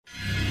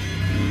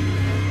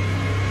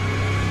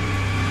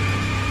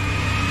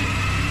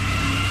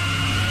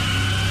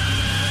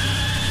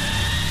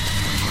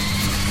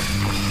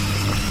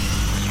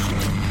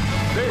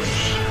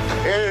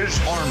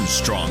Here's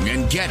Armstrong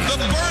and Getty. The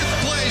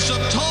birthplace of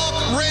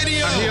talk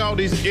radio. I hear all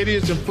these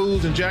idiots and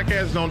fools and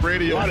jackasses on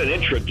radio. What an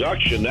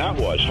introduction that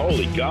was.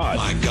 Holy God.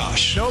 My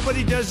gosh.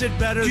 Nobody does it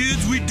better.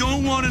 Kids, we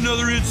don't want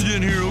another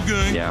incident here,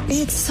 okay? Yeah.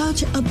 It's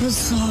such a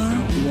bizarre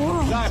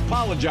world. I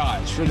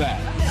apologize for that.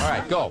 All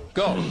right, go.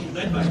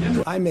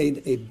 I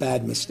made a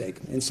bad mistake,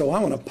 and so I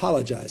want to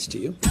apologize to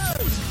you.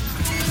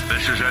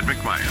 This is Ed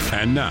McMahon.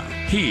 And now,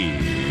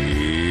 here's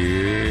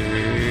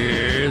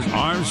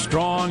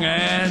Armstrong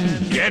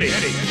and Getty.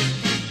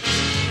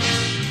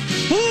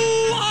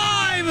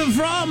 Live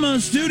from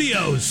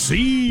Studio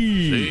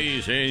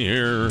C.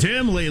 Senior.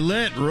 Dimly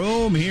lit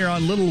room here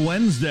on Little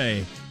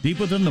Wednesday, deep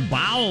within the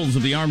bowels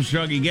of the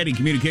Armstrong and Getty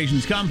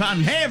Communications compound.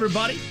 And hey,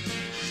 everybody.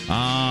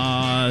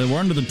 We're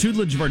under the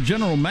tutelage of our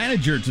general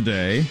manager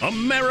today.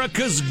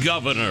 America's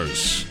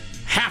governors.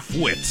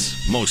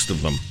 Half-wits, most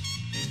of them.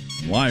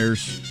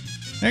 Liars.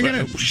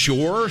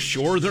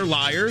 Sure, they're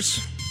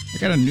liars. I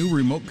got a new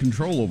remote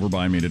control over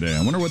by me today.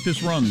 I wonder what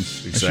this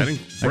runs. Exciting.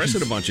 Press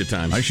it a bunch of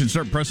times. I should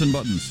start pressing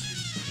buttons.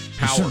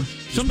 Power.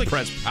 Something.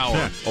 Press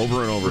power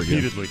over and over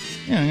repeatedly. again.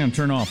 Yeah, I'm going to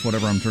turn off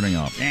whatever I'm turning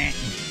off.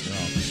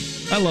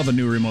 I love a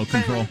new remote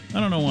control. I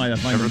don't know why I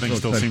find everything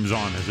still seems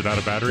on. Is it out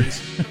of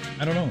batteries?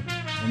 I don't know.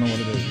 I don't know what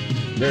it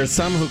is. There are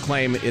some who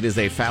claim it is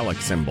a phallic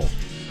symbol.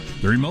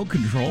 The remote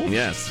control?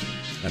 Yes,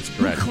 that's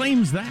correct. Who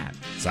claims that?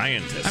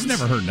 Scientists. I've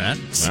never heard that.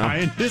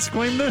 Scientists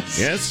claim this?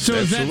 Yes, so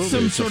absolutely. Is that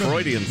some it's sort a of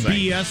Freudian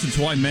thing. BS? It's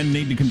why men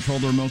need to control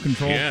the remote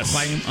control? Yes.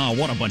 Claim? Oh,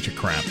 what a bunch of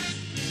crap.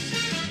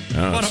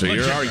 Oh, so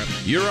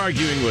you're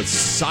arguing with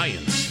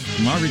science.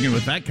 I'm arguing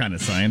with that kind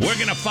of science. We're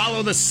going to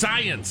follow the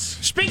science.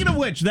 Speaking of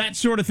which, that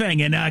sort of thing.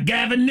 In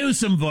Gavin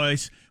Newsom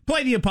voice,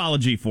 play the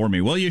apology for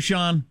me, will you,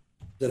 Sean?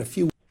 That a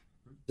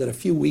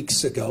few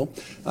weeks ago,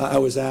 I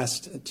was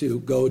asked to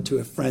go to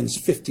a friend's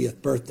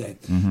 50th birthday.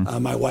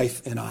 My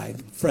wife and I, a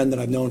friend that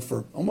I've known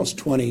for almost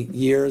 20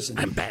 years. And,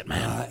 I'm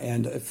Batman.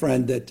 And a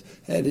friend that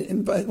had,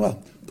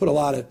 put a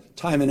lot of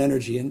time and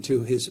energy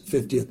into his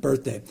 50th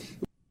birthday.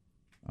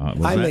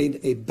 I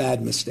made a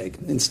bad mistake.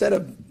 Instead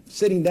of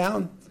sitting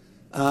down,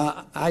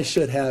 I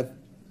should have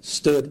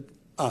stood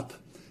up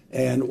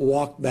and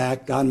walked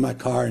back, got in my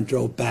car, and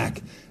drove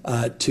back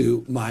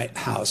to my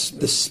house.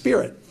 The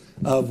spirit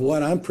of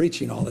what I'm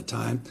preaching all the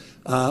time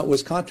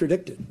was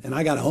contradicted, and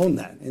I got to own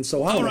that. And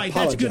so I want to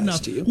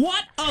apologize to you.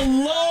 What a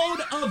load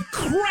of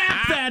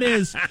crap that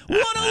is!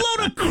 What a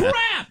load of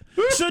crap!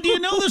 So do you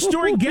know the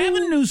story?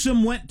 Gavin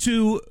Newsom went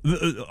to,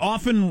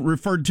 often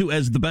referred to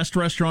as the best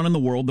restaurant in the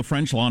world, the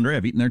French Laundry.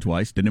 I've eaten there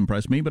twice. Didn't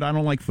impress me, but I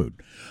don't like food.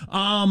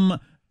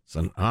 It's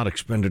an odd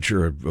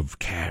expenditure of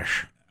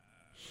cash.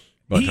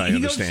 But I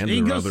understand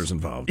there are others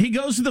involved. He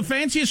goes to the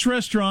fanciest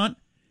restaurant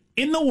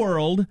in the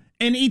world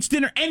and eats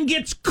dinner and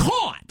gets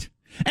caught.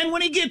 And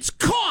when he gets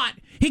caught,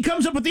 he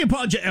comes up with the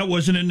apology. It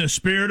wasn't in the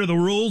spirit of the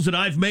rules that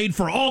I've made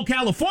for all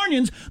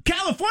Californians.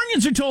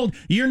 Californians are told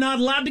you're not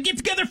allowed to get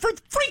together for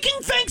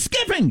freaking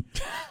Thanksgiving.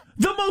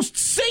 The most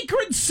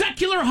sacred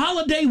secular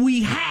holiday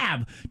we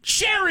have.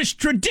 Cherished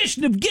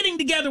tradition of getting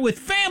together with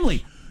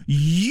family.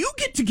 You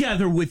get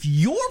together with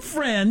your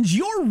friends,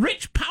 your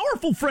rich,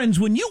 powerful friends,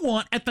 when you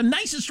want at the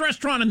nicest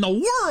restaurant in the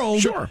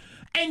world. Sure.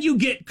 And you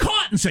get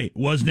caught and say, it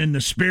wasn't in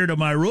the spirit of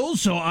my rules,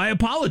 so I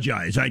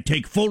apologize. I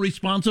take full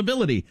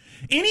responsibility.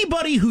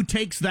 Anybody who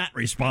takes that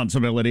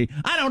responsibility,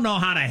 I don't know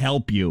how to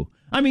help you.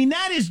 I mean,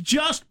 that is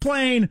just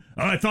plain,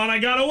 I thought I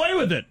got away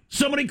with it.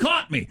 Somebody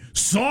caught me.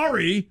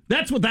 Sorry.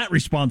 That's what that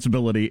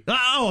responsibility.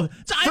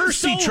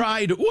 First he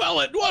tried, well,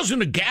 it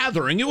wasn't a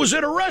gathering. It was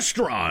at a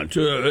restaurant.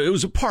 It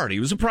was a party. It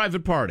was a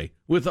private party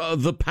with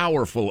the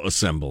powerful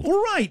assembled.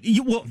 Right.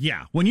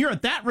 When you're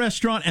at that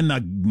restaurant and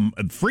the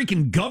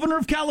freaking governor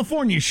of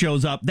California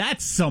shows up,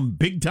 that's some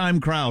big-time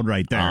crowd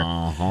right there.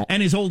 Uh-huh.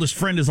 And his oldest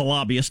friend is a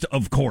lobbyist,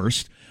 of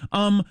course.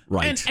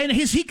 Right. And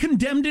has he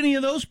condemned any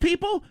of those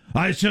people?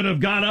 I should have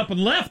got up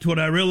and left when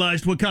I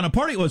realized what kind of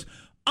party it was.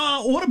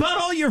 What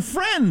about all your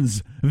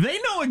friends? They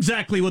know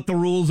exactly what the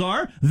rules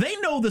are. They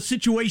know the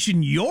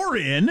situation you're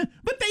in,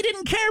 but they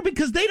didn't care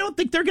because they don't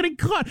think they're getting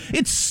caught.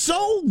 It's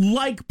so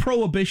like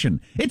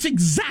Prohibition. It's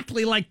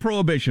exactly like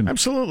Prohibition.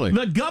 Absolutely.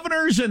 The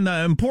governors and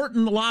the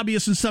important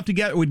lobbyists and stuff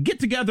together would get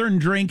together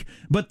and drink,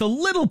 but the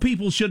little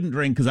people shouldn't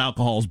drink because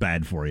alcohol's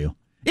bad for you.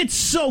 It's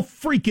so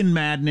freaking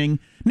maddening.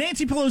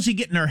 Nancy Pelosi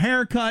getting her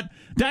hair cut,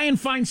 Dianne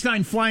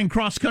Feinstein flying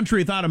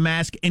cross-country without a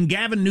mask, and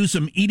Gavin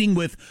Newsom eating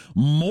with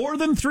more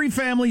than 3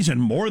 families and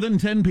more than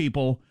 10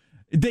 people.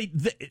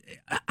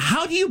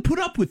 How do you put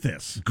up with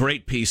this?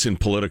 Great piece in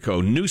Politico.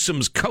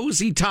 Newsom's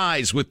cozy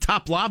ties with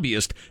top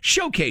lobbyist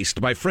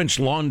showcased by French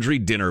Laundry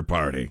dinner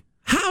party.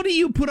 How do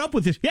you put up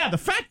with this? Yeah, the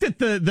fact that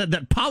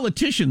that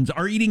politicians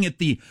are eating at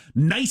the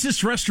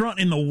nicest restaurant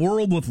in the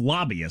world with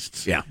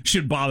lobbyists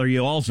should bother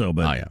you also.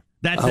 But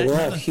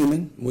we're all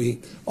human.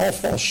 We all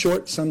fall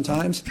short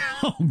sometimes.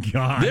 Oh,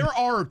 God. There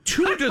are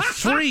 2 to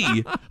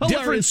 3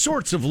 different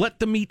sorts of let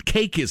them eat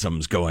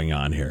cakeisms going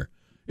on here.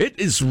 It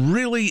is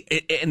really,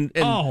 and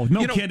oh,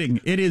 no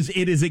kidding. It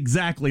is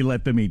exactly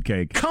let them eat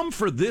cake. Come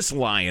for this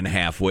lying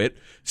halfwit.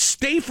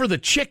 Stay for the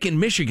chick in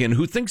Michigan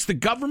who thinks the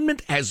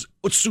government has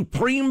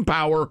supreme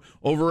power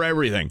over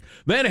everything.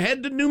 Then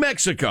head to New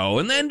Mexico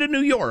and then to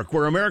New York,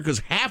 where America's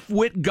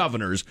half-wit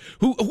governors,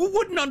 who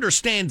wouldn't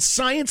understand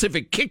science if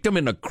it kicked them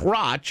in the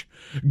crotch,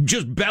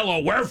 just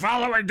bellow, "We're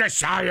following the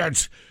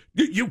science.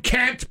 You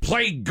can't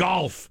play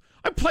golf."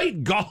 I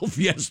played golf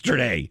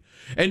yesterday,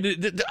 and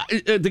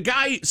the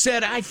guy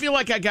said, "I feel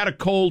like I got a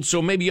cold,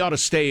 so maybe you ought to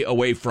stay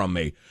away from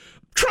me."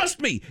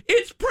 Trust me,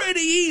 it's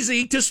pretty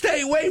easy to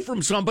stay away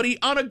from somebody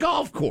on a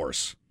golf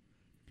course.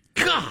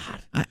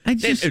 God. I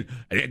just...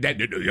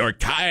 The New York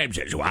Times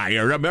is why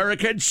are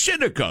Americans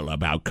cynical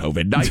about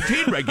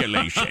COVID-19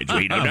 regulations.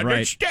 We don't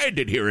understand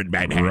it here in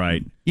Manhattan.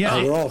 Right.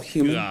 Yeah. We're all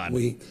human.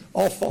 We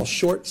all fall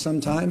short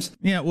sometimes.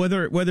 Yeah,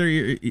 whether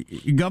you're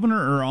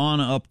governor or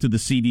on up to the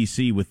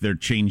CDC with their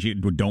change,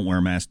 don't wear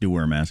a mask, do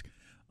wear a mask.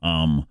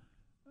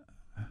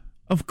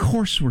 Of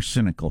course we're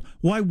cynical.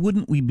 Why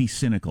wouldn't we be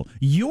cynical?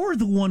 You're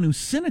the one who's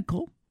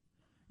cynical.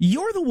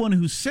 You're the one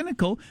who's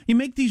cynical. You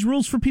make these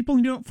rules for people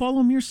and you don't follow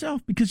them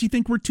yourself because you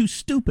think we're too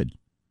stupid.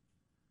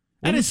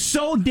 That is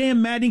so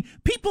damn maddening.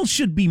 People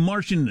should be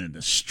marching in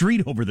the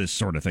street over this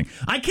sort of thing.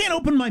 I can't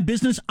open my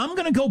business. I'm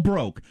going to go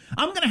broke.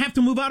 I'm going to have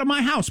to move out of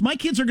my house. My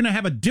kids are going to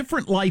have a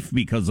different life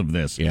because of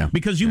this. Yeah.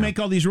 Because you make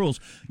all these rules.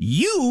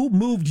 You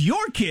moved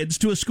your kids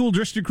to a school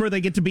district where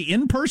they get to be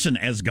in person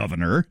as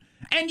governor,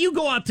 and you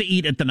go out to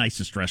eat at the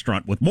nicest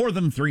restaurant with more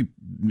than 3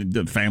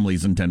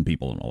 families and 10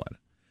 people and all that.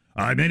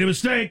 I made a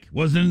mistake.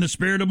 Wasn't in the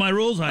spirit of my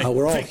rules.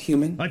 We're all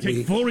human. I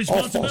take full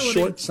responsibility. All fall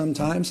short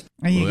sometimes.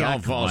 We all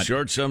fall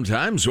short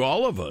sometimes.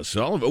 All of us.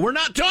 We're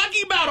not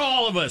talking about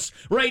all of us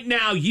right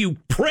now, you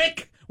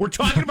prick. We're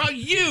talking about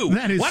you.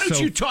 Why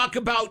don't you talk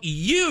about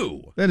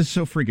you? That is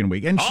so freaking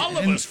weak. And all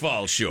of us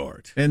fall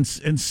short. And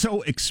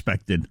so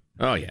expected.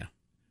 Oh, yeah.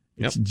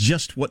 It's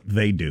just what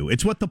they do.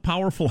 It's what the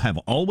powerful have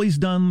always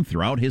done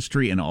throughout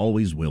history and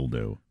always will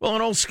do. Well,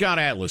 an old Scott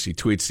Atlas, he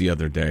tweets the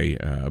other day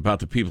about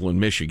the people in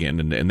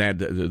Michigan and that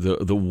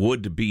the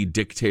would-be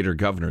dictator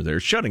governor there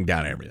shutting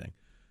down everything,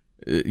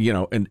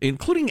 and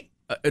including,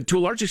 to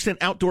a large extent,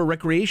 outdoor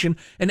recreation.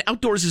 And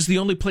outdoors is the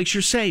only place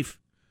you're safe.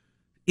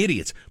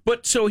 Idiots.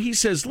 But so he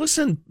says,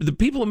 listen, the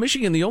people of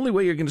Michigan, the only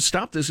way you're going to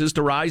stop this is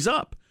to rise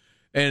up.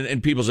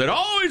 And people said,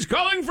 oh, he's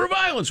calling for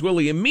violence. Well,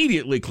 he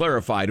immediately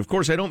clarified, of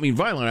course, I don't mean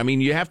violent. I mean,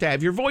 you have to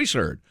have your voice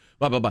heard,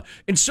 blah, blah, blah.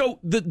 And so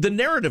the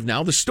narrative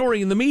now, the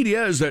story in the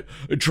media is that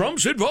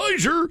Trump's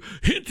advisor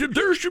hinted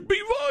there should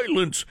be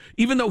violence,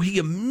 even though he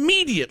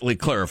immediately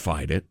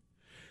clarified it.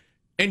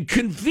 And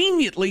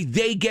conveniently,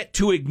 they get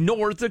to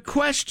ignore the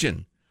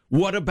question.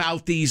 What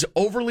about these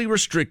overly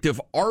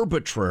restrictive,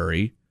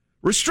 arbitrary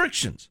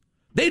restrictions?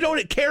 They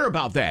don't care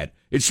about that.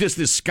 It's just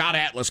this Scott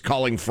Atlas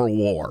calling for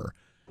war.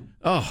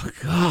 Oh,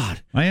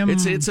 God.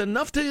 It's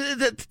enough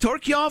to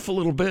torque you off a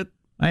little bit.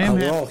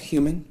 We're all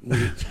human.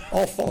 We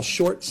all fall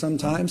short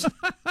sometimes.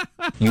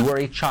 You were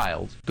a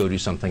child. Go do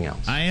something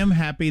else. I am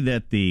happy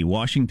that the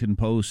Washington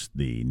Post,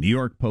 the New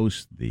York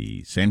Post,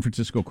 the San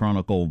Francisco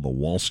Chronicle, the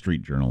Wall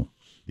Street Journal,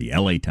 the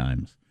LA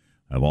Times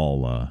have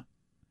all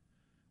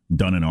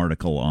done an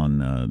article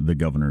on the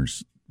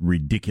governor's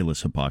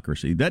ridiculous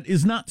hypocrisy. That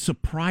is not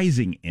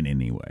surprising in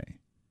any way.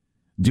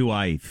 Do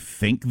I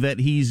think that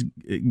he's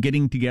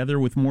getting together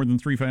with more than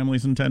 3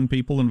 families and 10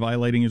 people and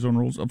violating his own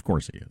rules? Of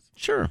course he is.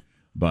 Sure.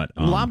 But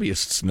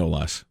lobbyists, no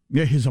less.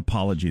 Yeah, his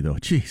apology, though.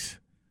 Jeez.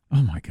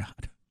 Oh, my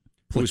God.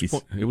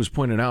 It was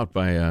pointed out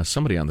by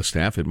somebody on the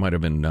staff, it might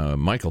have been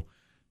Michael,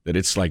 that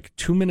it's like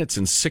 2 minutes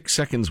and 6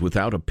 seconds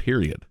without a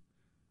period.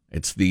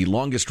 It's the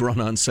longest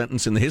run-on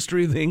sentence in the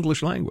history of the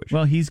English language.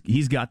 Well,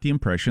 he's got the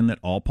impression that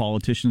all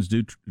politicians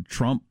do.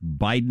 Trump,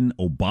 Biden,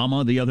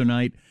 Obama the other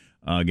night,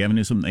 Gavin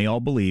Newsom, they all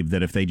believe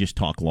that if they just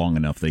talk long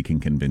enough, they can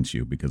convince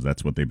you, because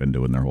that's what they've been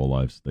doing their whole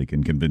lives. They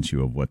can convince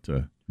you of what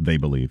they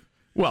believe.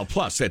 Well,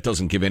 plus, that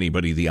doesn't give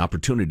anybody the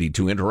opportunity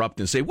to interrupt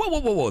and say,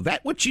 whoa,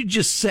 that what you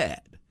just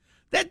said,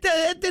 that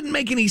didn't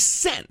make any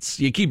sense.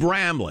 You keep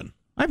rambling.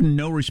 I have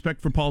no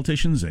respect for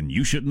politicians, and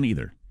you shouldn't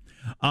either.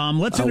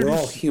 We're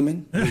all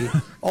human. We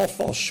all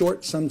fall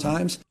short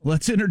sometimes.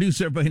 Let's introduce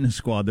everybody in the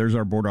squad. There's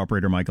our board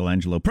operator,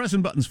 Michelangelo.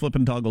 Pressing buttons,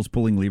 flipping toggles,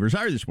 pulling levers. How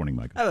are you this morning,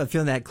 Michael? I have a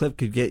feeling that clip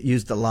could get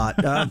used a lot.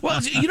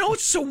 Well, you know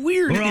what's so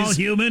weird? We're all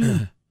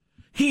human.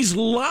 He's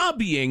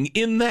lobbying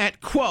in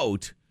that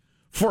quote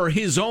for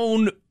his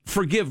own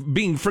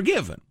being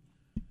forgiven.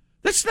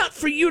 That's not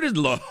for you to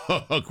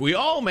look. We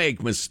all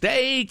make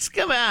mistakes.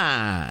 Come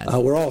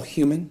on. We're all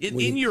human.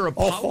 In your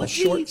apology, all fall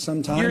short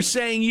sometimes. You're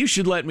saying you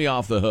should let me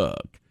off the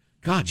hook.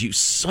 God, you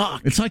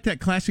suck. It's like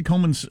that classic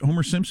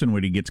Homer Simpson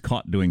when he gets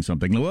caught doing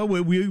something. Well,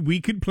 we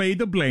could play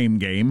the blame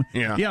game.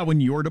 Yeah,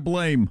 when you're to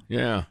blame.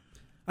 Yeah.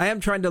 I am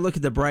trying to look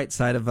at the bright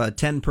side of a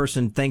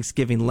 10-person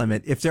Thanksgiving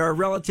limit. If there are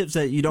relatives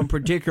that you don't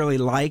particularly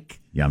like...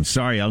 Yeah, I'm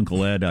sorry,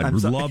 Uncle Ed. I'd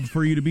love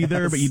for you to be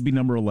there, but you'd be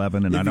number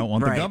 11, and I don't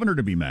want the governor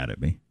to be mad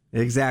at me.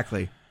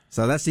 Exactly.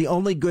 So that's the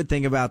only good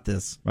thing about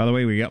this. By the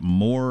way, we got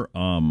more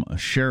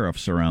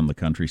sheriffs around the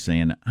country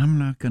saying, I'm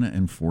not going to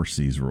enforce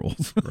these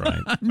rules.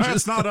 Right.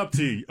 It's not up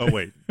to you. Oh,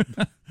 wait.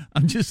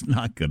 I'm just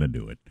not going to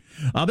do it.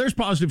 There's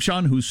Positive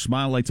Sean, whose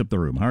smile lights up the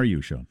room. How are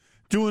you, Sean?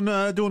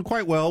 Doing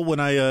quite well. When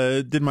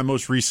I did my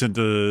most recent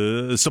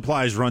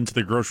supplies run to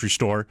the grocery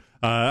store,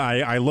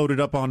 I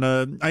loaded up on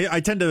I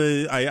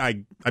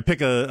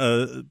pick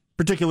a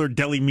particular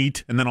deli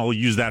meat, and then I'll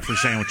use that for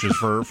sandwiches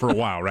for a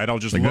while, right? I'll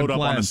just load up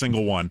on a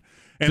single one.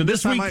 And so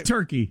this week,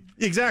 turkey.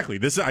 Exactly.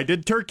 I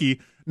did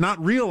turkey,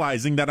 not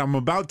realizing that I'm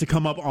about to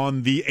come up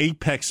on the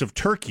apex of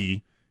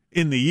turkey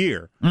in the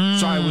year.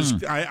 So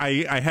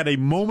I had a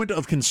moment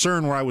of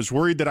concern where I was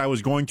worried that I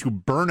was going to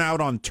burn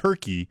out on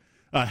turkey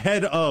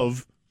ahead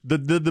of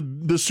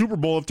the Super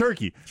Bowl of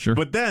turkey. Sure.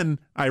 But then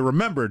I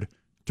remembered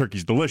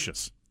turkey's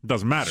delicious. It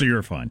doesn't matter. So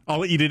you're fine.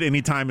 I'll eat it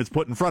anytime it's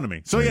put in front of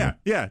me. So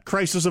yeah,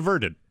 crisis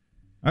averted.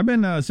 I've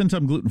been, since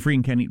I'm gluten-free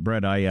and can't eat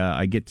bread,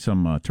 I get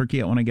some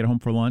turkey out when I get home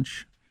for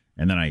lunch,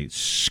 and then I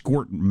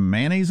squirt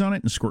mayonnaise on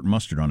it and squirt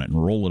mustard on it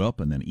and roll it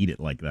up and then eat it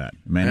like that.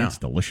 Man, It's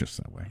delicious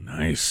that way.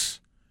 Nice.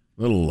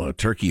 Little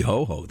turkey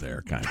ho-ho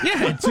there, kind of.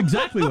 Yeah, it's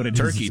exactly what it is.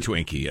 Turkey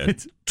Twinkie.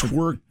 It's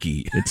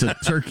twerky. It's a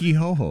turkey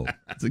ho-ho.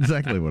 That's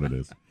exactly what it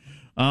is.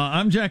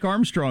 I'm Jack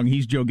Armstrong.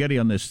 He's Joe Getty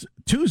on this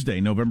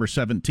Tuesday, November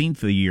 17th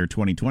of the year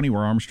 2020.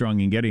 We're Armstrong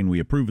and Getty, and we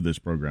approve of this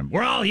program.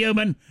 We're all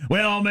human. We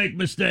all make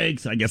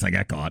mistakes. I guess I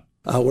got caught.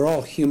 We're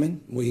all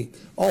human. We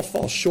all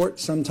fall short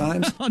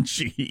sometimes. Oh,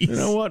 jeez. You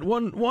know what?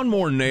 One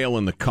more nail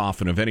in the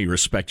coffin of any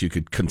respect you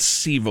could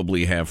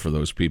conceivably have for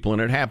those people,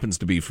 and it happens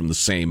to be from the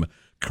same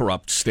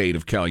corrupt state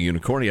of Cal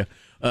Unicornia.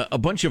 A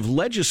bunch of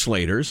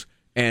legislators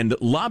and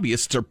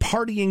lobbyists are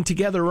partying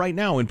together right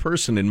now in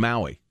person in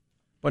Maui.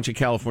 Bunch of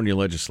California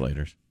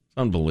legislators. It's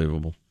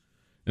unbelievable.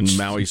 And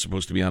Maui's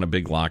supposed to be on a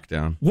big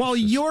lockdown. While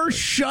you're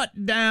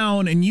shut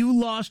down and you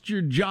lost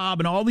your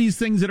job and all these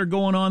things that are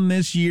going on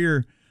this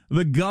year,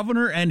 the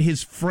governor and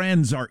his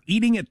friends are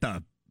eating at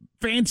the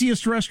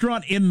fanciest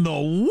restaurant in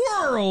the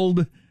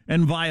world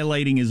and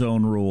violating his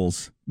own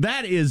rules.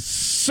 That is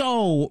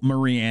so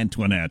Marie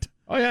Antoinette.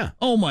 Oh, yeah.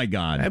 Oh, my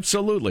God.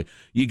 Absolutely.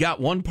 You got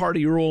one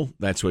party rule,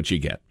 that's what you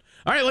get.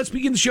 All right, let's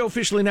begin the show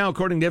officially now,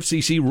 according to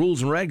FCC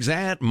rules and regs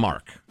at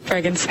Mark.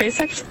 Dragon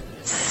SpaceX,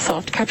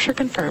 soft capture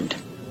confirmed.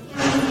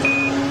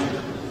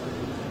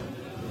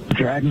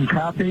 Dragon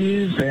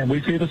copies, and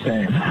we see the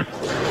same.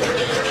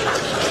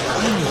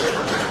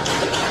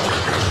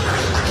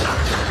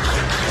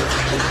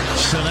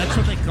 So that's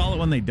what they call it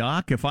when they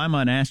dock? If I'm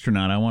an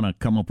astronaut, I want to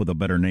come up with a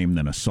better name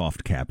than a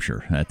soft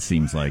capture. That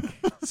seems like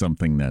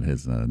something that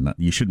is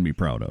you shouldn't be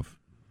proud of.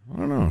 I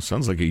don't know.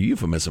 Sounds like a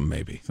euphemism,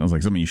 maybe. Sounds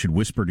like something you should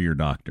whisper to your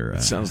doctor.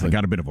 It sounds like I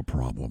got a bit of a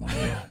problem on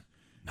that.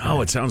 No,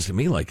 it sounds to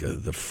me like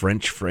the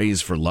French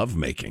phrase for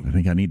lovemaking. I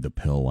think I need the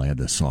pill. I had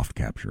the soft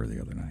capture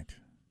the other night.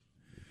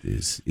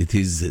 It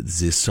is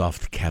the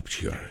soft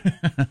capture.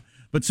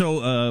 But so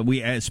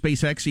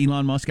SpaceX,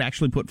 Elon Musk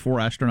actually put 4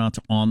 astronauts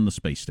on the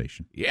space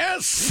station.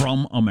 Yes.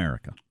 From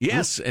America.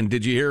 Yes. And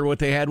did you hear what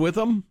they had with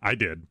them? I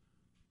did.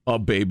 A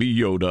baby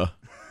Yoda.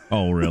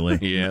 Oh, really?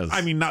 Yes.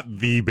 I mean, not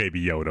the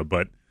baby Yoda,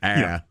 but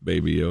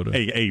baby Yoda.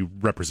 A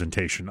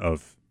representation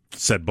of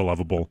said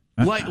belovable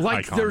like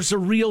icon. There's a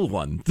real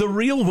one. The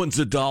real one's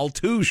a doll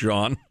too,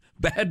 Sean.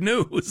 Bad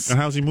news. And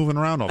how's he moving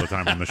around all the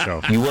time on the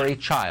show? You were a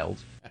child.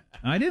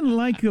 I didn't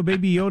like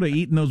Baby Yoda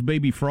eating those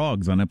baby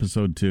frogs on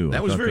episode 2.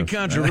 That was very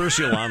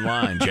controversial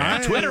online,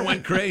 Jack. Twitter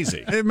went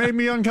crazy. It made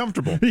me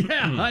uncomfortable.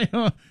 Yeah, I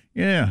don't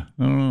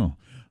know.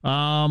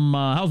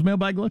 How's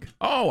Mailbag look?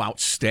 Oh,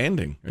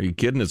 outstanding. Are you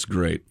kidding? It's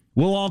great.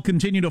 We'll all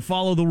continue to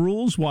follow the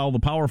rules while the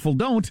powerful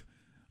don't.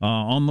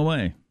 On the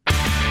way.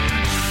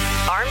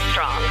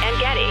 Armstrong and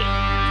Getty.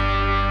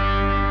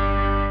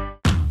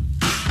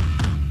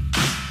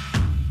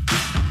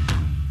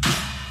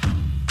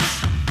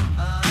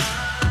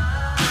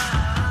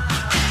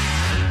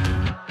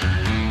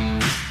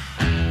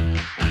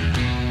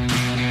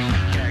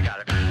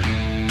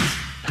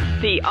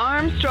 The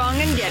Armstrong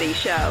and Getty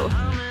Show.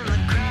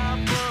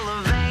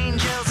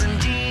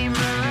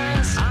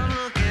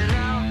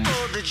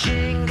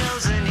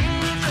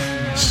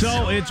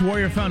 So it's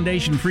Warrior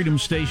Foundation Freedom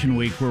Station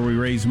Week, where we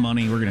raise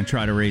money. We're going to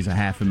try to raise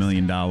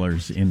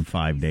 $500,000 in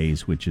 5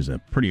 days, which is a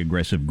pretty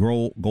aggressive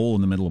goal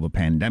in the middle of a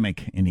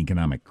pandemic and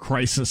economic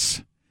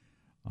crisis.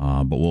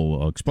 But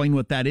we'll explain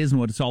what that is and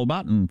what it's all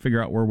about and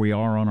figure out where we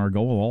are on our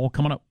goal, all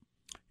coming up.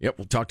 Yep,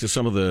 we'll talk to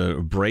some of the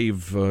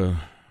brave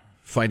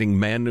fighting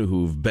men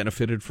who've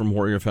benefited from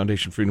Warrior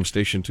Foundation Freedom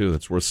Station, too.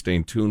 That's worth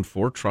staying tuned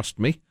for. Trust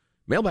me.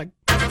 Mailbag.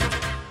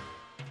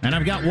 And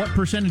I've got what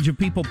percentage of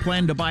people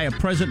plan to buy a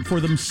present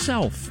for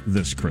themselves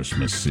this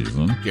Christmas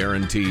season.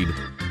 Guaranteed.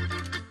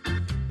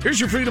 Here's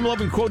your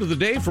freedom-loving quote of the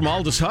day from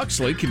Aldous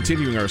Huxley,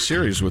 continuing our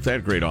series with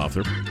that great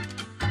author.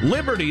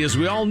 Liberty, as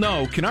we all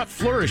know, cannot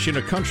flourish in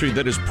a country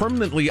that is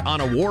permanently on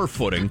a war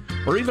footing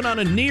or even on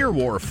a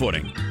near-war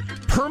footing.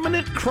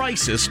 Permanent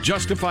crisis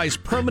justifies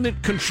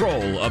permanent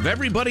control of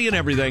everybody and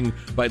everything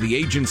by the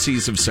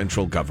agencies of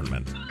central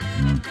government.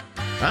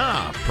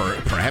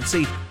 Perhaps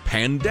a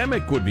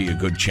pandemic would be a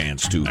good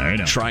chance to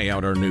try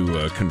out our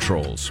new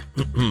controls.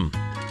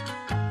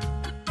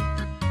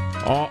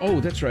 Oh,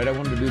 that's right. I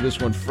wanted to do this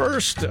one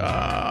first.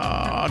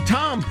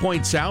 Tom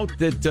points out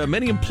that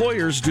many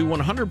employers do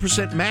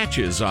 100%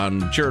 matches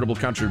on charitable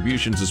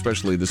contributions,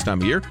 especially this time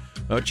of year.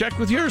 Check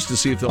with yours to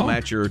see if they'll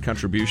match your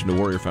contribution to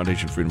Warrior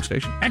Foundation Freedom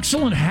Station.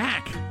 Excellent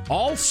hack.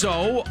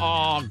 Also,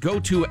 go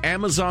to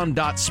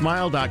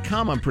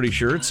Amazon.smile.com, I'm pretty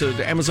sure. It's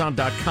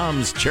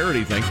Amazon.com's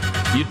charity thing.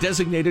 You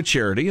designate a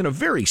charity, and a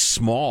very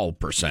small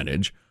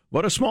percentage,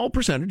 but a small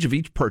percentage of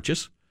each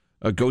purchase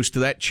goes to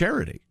that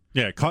charity.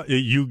 Yeah,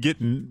 you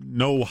get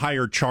no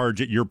higher charge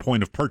at your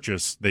point of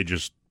purchase. They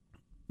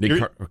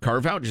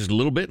carve out just a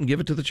little bit and give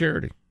it to the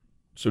charity.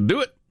 So do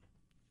it.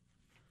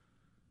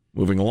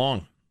 Moving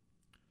along.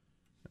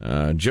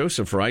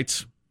 Joseph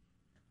writes,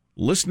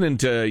 listening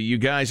to you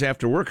guys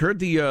after work, heard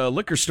the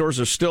liquor stores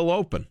are still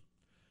open.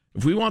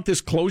 If we want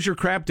this closure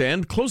crap to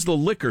end, close the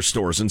liquor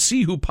stores and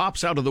see who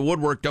pops out of the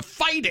woodwork to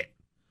fight it.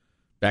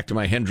 Back to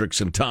my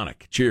Hendricks and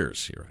tonic.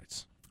 Cheers, he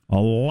writes. A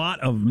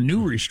lot of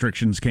new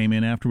restrictions came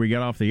in after we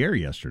got off the air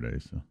yesterday.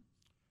 So,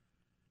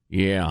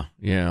 yeah.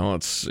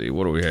 Let's see.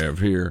 What do we have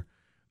here?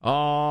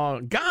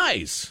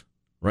 Guys,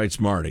 writes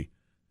Marty,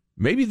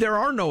 maybe there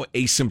are no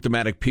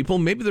asymptomatic people.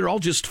 Maybe they're all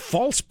just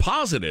false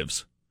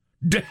positives.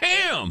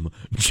 Damn!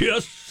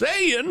 Just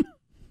saying.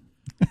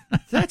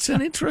 That's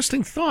an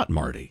interesting thought,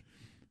 Marty.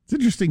 It's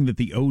interesting that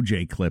the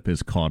OJ clip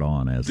has caught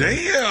on as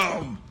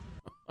Damn!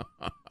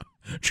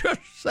 Just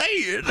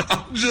saying.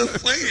 I'm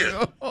just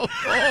saying.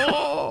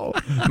 Oh,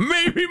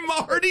 maybe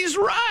Marty's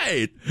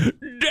right.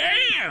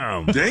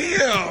 Damn.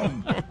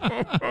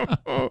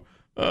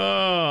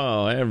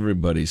 Oh,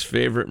 everybody's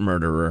favorite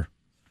murderer.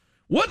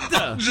 What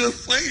the? I'm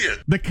just saying.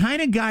 The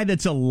kind of guy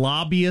that's a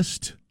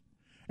lobbyist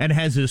and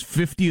has his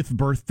 50th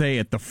birthday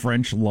at the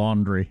French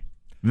Laundry.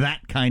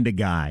 That kind of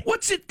guy.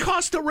 What's it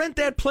cost to rent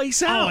that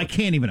place out? Oh, I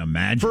can't even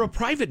imagine. For a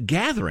private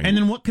gathering. And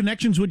then what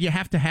connections would you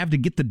have to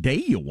get the day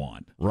you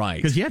want? Right.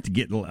 Because you have to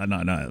get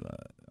a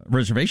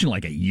reservation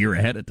like a year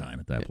ahead of time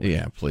at that point.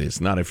 Yeah,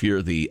 please. Not if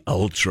you're the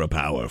ultra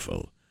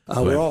powerful.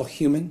 We're all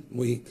human.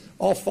 We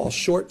all fall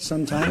short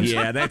sometimes.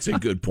 Yeah, that's a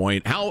good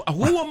point.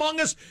 Who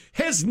among us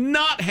has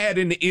not had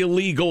an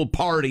illegal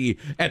party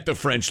at the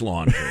French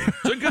Laundry?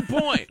 It's a good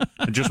point.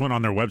 I just went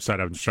on their website.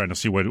 I was trying to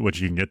see what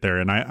you can get there,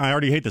 and I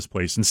already hate this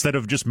place. Instead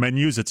of just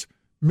menus, it's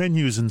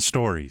menus and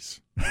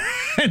stories.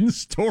 And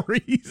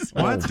stories?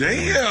 What? Oh,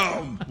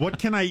 damn! What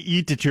can I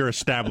eat at your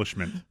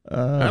establishment?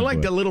 I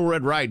like the Little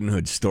Red Riding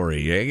Hood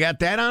story. You got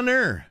that on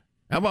there?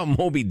 How about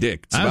Moby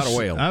Dick? It's about a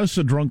whale. I was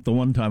so drunk the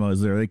one time I was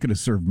there, they could have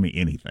served me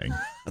anything.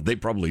 They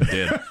probably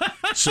did.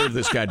 Serve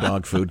this guy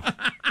dog food.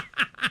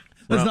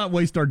 Let's not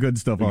waste our good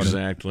stuff on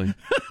it.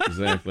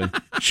 Exactly.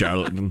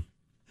 Charlatan.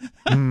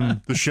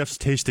 The chef's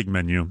tasting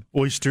menu.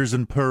 Oysters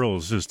and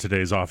pearls is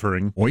today's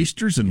offering.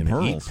 Oysters and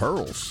pearls. Eat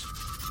pearls.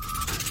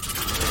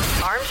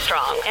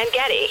 Armstrong and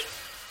Getty.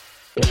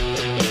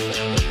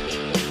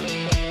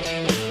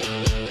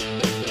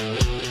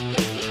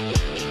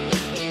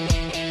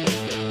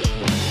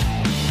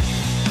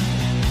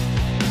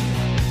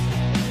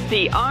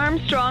 The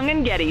Armstrong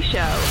and Getty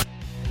Show.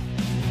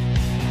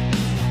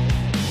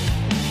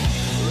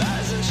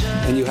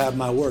 And you have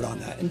my word on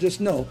that. And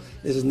just know,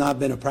 this has not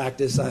been a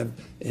practice I've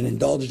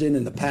indulged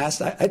in the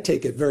past. I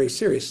take it very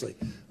seriously,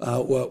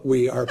 what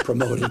we are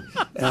promoting,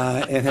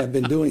 and have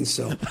been doing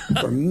so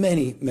for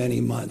many,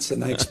 many months.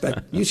 And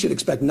you should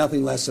expect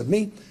nothing less of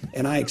me,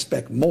 and I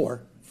expect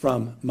more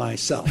from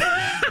myself.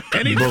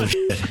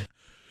 Bullshit.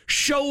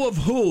 Show of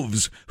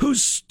hooves.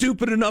 Who's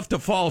stupid enough to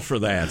fall for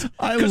that?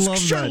 Because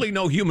surely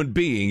no human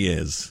being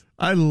is.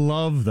 I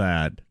love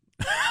that.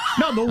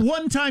 No, the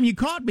one time you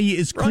caught me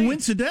is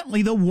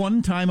coincidentally the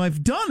one time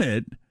I've done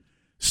it.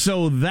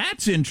 So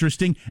that's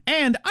interesting.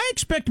 And I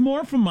expect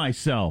more from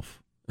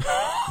myself.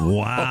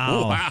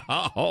 Wow.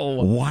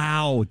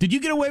 Wow. Did you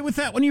get away with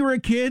that when you were a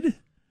kid?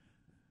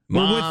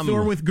 Mom,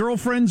 or with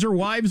girlfriends or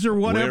wives or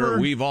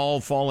whatever? We've all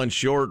fallen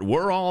short.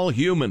 We're all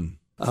human.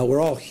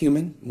 We're all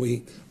human.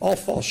 We all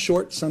fall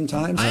short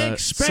sometimes.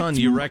 Son,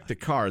 you wrecked the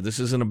car. This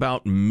isn't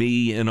about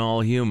me and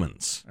all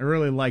humans. I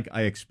really like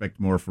I expect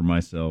more for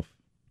myself.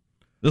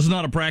 This is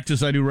not a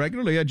practice I do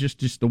regularly. I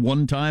just the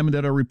one time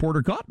that a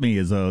reporter caught me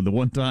is the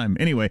one time.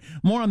 Anyway,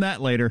 more on that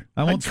later.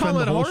 I won't call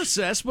it horse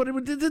ass, but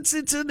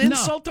it's an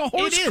insult to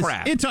horse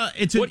crap.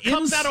 It's what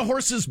comes out of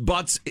horses'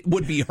 butts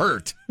would be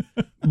hurt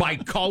by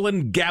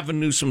calling Gavin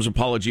Newsom's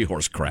apology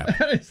horse crap.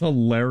 It's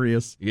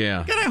hilarious.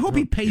 Yeah. God, I hope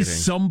he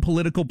pays some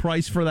political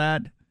price for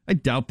that. I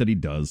doubt that he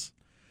does.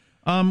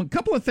 A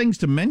couple of things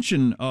to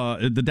mention.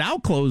 The Dow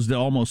closed at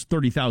almost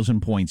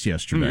 30,000 points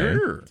yesterday.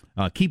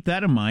 Keep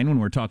that in mind when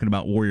we're talking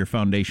about Warrior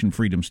Foundation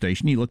Freedom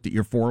Station. You looked at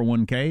your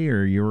 401k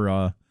or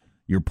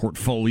your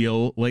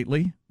portfolio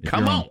lately?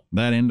 Come on.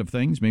 That end of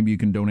things. Maybe you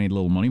can donate a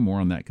little money.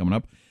 More on that coming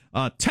up.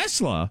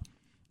 Tesla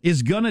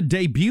is going to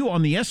debut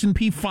on the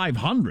S&P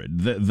 500.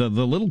 The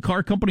little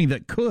car company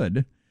that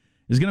could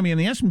is going to be in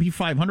the S&P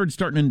 500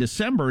 starting in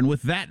December. And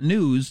with that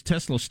news,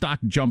 Tesla stock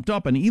jumped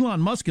up. And Elon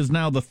Musk is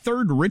now the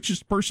third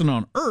richest person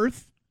on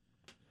Earth.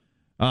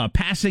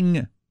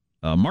 passing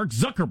Mark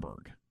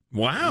Zuckerberg.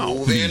 Wow.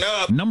 Moving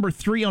up. Number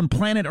 3 on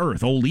planet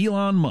Earth, old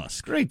Elon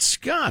Musk. Great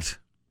Scott.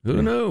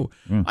 Who knew?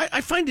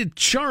 I find it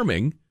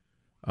charming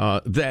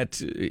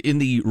that in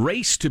the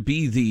race to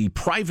be the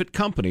private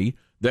company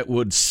that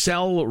would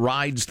sell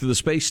rides to the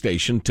space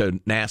station to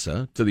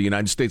NASA, to the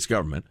United States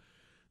government,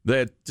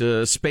 that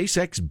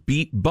SpaceX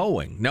beat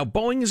Boeing. Now,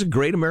 Boeing is a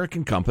great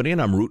American company,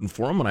 and I'm rooting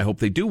for them, and I hope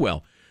they do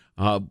well.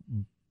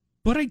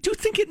 But I do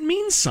think it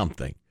means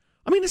something.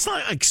 I mean, it's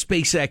not like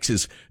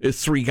SpaceX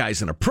is 3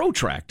 guys in a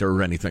protractor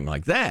or anything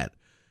like that.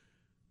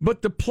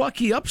 But the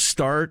plucky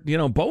upstart,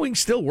 Boeing's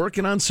still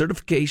working on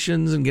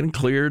certifications and getting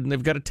cleared, and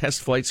they've got a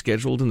test flight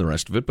scheduled and the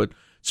rest of it. But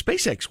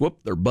SpaceX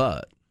whooped their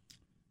butt.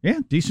 Yeah,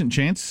 decent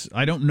chance.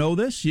 I don't know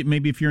this.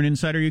 Maybe if you're an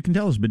insider, you can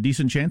tell us. But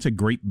decent chance a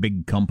great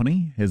big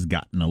company has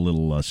gotten a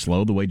little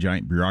slow the way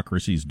giant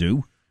bureaucracies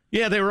do.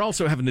 Yeah, they were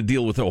also having to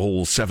deal with the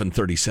whole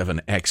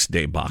 737X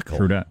debacle.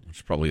 True that.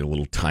 It's probably a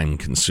little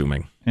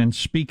time-consuming. And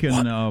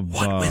speaking of...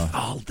 What with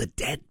all the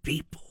dead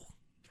people?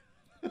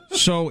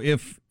 So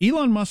if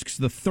Elon Musk's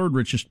the 3rd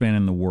richest man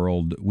in the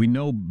world, we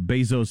know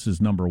Bezos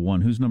is number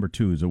 1. Who's number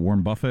 2? Is it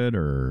Warren Buffett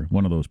or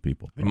one of those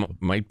people?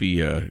 Might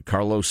be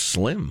Carlos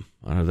Slim,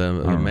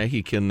 the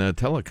Mexican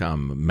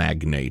telecom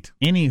magnate.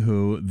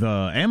 Anywho,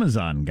 the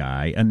Amazon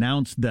guy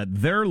announced that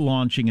they're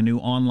launching a new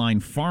online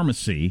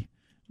pharmacy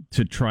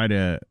to try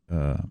to,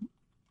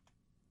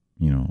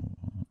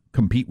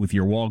 compete with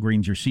your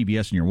Walgreens, your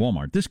CVS, and your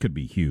Walmart. This could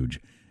be huge.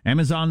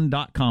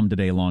 Amazon.com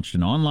today launched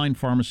an online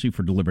pharmacy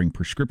for delivering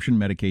prescription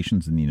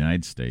medications in the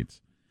United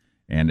States.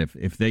 And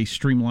if they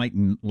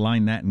streamline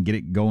that and get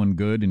it going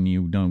good, and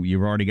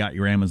you've already got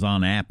your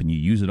Amazon app and you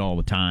use it all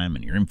the time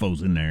and your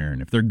info's in there,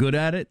 and if they're good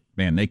at it,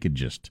 man, they could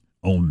just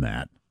own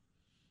that,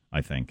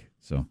 I think.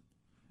 So,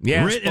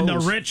 yeah, and the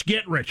rich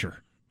get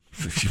richer.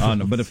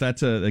 No, but if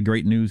that's a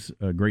great news,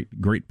 a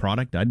great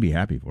product, I'd be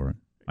happy for it.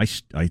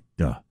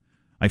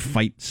 I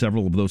fight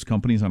several of those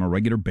companies on a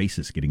regular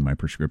basis getting my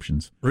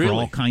prescriptions for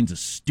all kinds of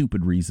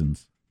stupid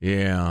reasons.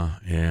 Yeah.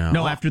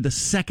 No, after the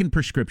 2nd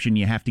prescription,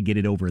 you have to get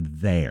it over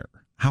there.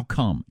 How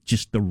come?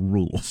 Just the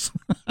rules.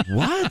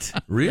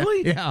 What?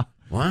 Really? Yeah.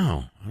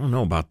 Wow. I don't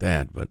know about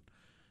that, but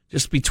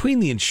just between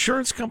the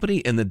insurance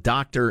company and the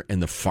doctor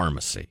and the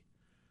pharmacy,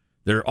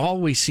 there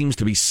always seems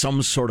to be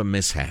some sort of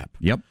mishap.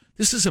 Yep.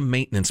 This is a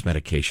maintenance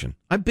medication.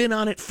 I've been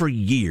on it for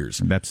years.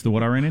 That's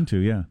what I ran into,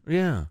 yeah.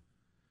 Yeah.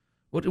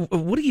 What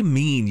do you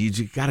mean? You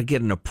got to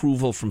get an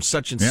approval from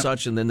such and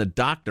such, and then the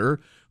doctor,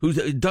 who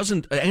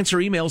doesn't answer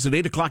emails at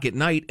 8 o'clock at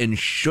night and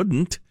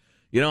shouldn't,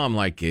 I'm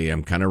like, hey,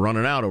 I'm kind of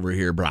running out over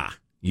here, brah.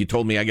 You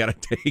told me I got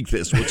to take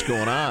this. What's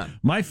going on?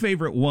 My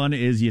favorite one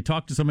is you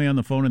talk to somebody on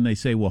the phone and they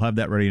say, we'll have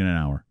that ready in an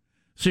hour.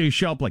 So you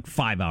show up like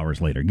 5 hours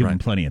later. Give them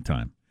plenty of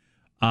time.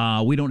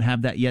 We don't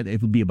have that yet.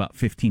 It will be about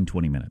 15,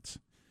 20 minutes.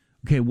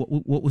 Okay,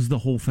 what was the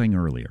whole thing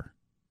earlier?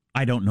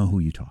 I don't know who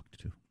you talked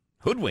to.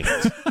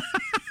 Hoodwinked.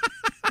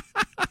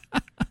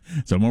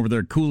 So I'm over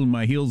there cooling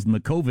my heels in the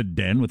COVID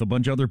den with a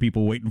bunch of other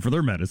people waiting for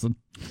their medicine.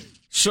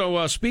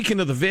 So speaking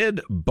of the vid,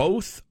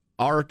 both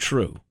are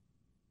true.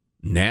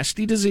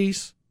 Nasty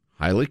disease,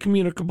 highly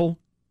communicable,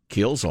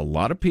 kills a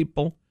lot of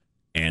people,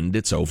 and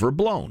it's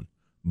overblown.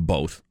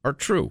 Both are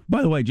true.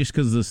 By the way, just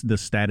because the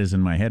stat is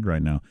in my head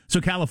right now. So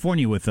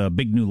California with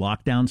big new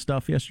lockdown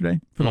stuff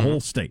yesterday for the whole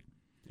state.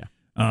 Yeah.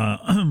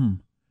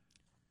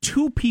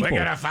 2 people. We're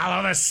going to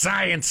follow the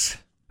science.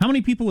 How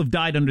many people have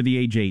died under the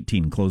age of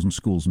 18 closing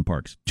schools and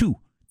parks? 2.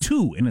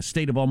 2 in a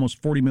state of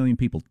almost 40 million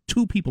people.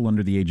 2 people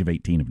under the age of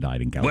 18 have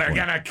died in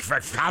California. We're going to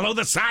follow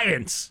the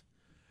science.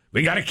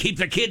 We got to keep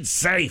the kids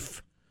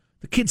safe.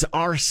 The kids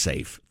are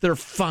safe. They're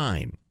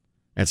fine.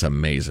 That's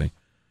amazing.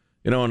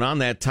 And on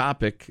that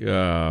topic,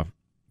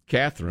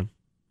 Catherine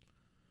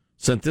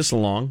sent this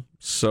along.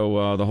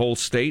 So the whole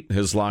state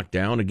has locked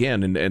down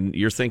again. And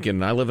you're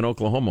thinking, I live in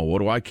Oklahoma. What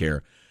do I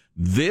care?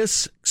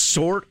 This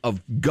sort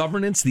of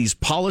governance, these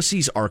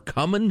policies are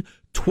coming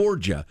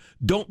toward you.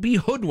 Don't be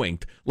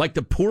hoodwinked like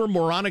the poor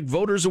moronic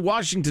voters of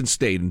Washington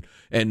State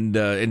and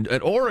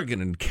Oregon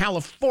and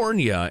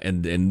California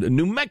and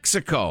New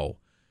Mexico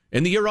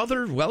and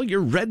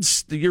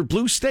your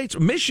blue states,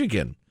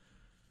 Michigan.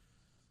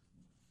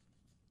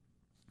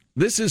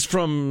 This is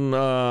from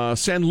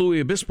San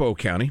Luis Obispo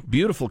County,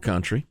 beautiful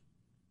country.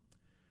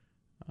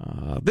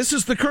 This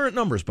is the current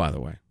numbers, by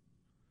the way.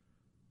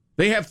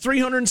 They have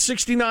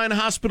 369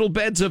 hospital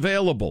beds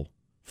available.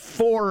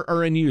 4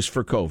 are in use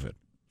for COVID.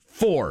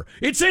 4.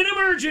 It's an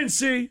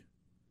emergency.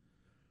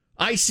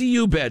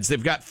 ICU beds,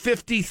 they've got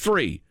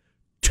 53.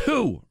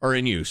 2 are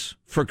in use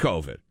for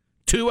COVID.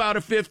 2 out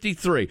of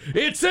 53.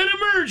 It's an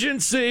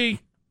emergency.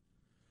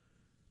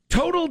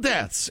 Total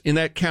deaths in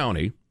that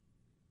county,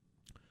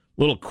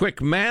 little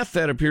quick math,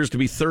 that appears to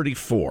be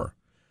 34.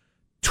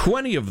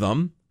 20 of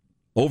them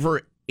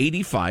over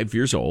 85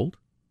 years old.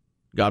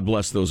 God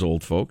bless those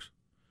old folks.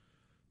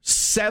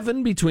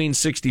 7 between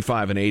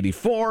 65 and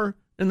 84,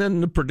 and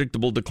then the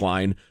predictable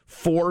decline,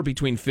 4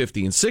 between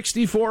 50 and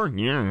 64,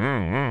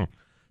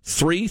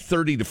 3,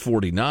 30 to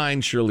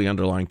 49, surely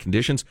underlying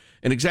conditions,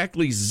 and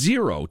exactly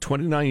 0,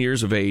 29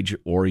 years of age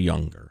or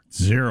younger.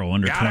 0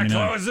 under 29.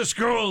 Gotta close the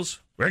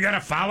schools. We're going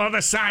to follow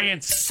the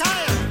science.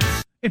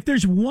 If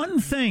there's one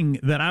thing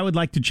that I would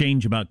like to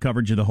change about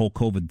coverage of the whole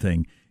COVID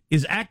thing,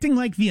 is acting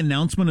like the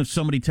announcement of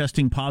somebody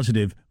testing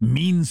positive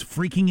means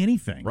freaking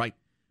anything. Right.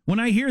 When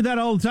I hear that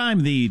all the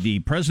time, the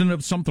president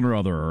of something or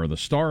other, or the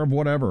star of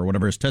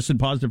whatever is tested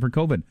positive for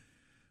COVID.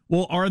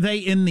 Well, are they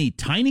in the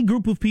tiny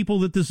group of people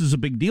that this is a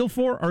big deal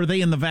for? Or are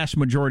they in the vast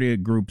majority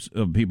of groups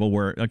of people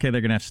where, okay, they're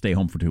going to have to stay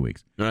home for 2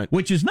 weeks? Right.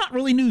 Which is not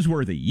really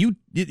newsworthy.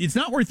 It's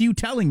not worth you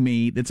telling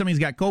me that somebody's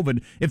got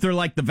COVID if they're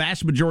like the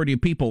vast majority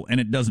of people and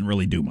it doesn't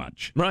really do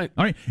much. Right.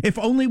 All right. If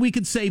only we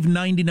could save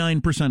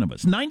 99% of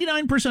us.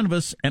 99% of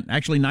us, and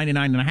actually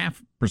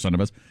 99.5%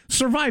 of us,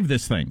 survive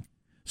this thing.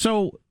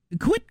 So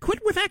quit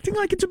with acting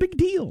like it's a big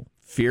deal.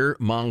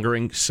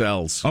 Fear-mongering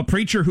sells. A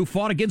preacher who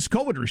fought against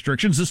COVID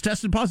restrictions is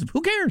tested positive.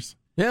 Who cares?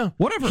 Yeah.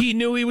 Whatever. He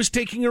knew he was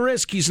taking a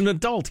risk. He's an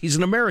adult. He's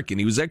an American.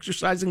 He was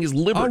exercising his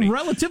liberty. A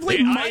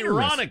relatively minor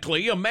risk.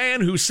 Ironically, a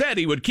man who said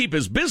he would keep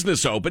his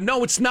business open.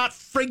 No, it's not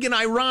friggin'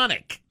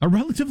 ironic. A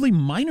relatively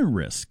minor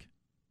risk.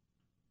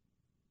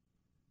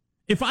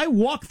 If I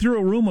walk through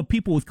a room of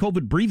people with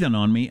COVID breathing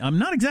on me, I'm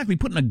not exactly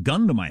putting a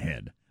gun to my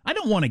head. I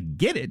don't want to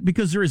get it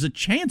because there is a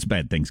chance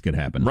bad things could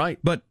happen. Right.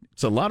 But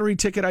it's a lottery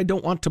ticket I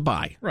don't want to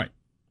buy. Right.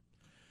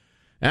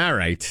 All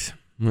right.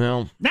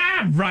 Well.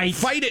 Right.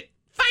 Fight it.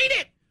 Fight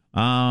it.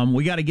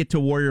 We got to get to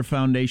Warrior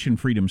Foundation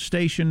Freedom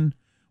Station.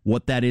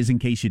 What that is, in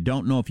case you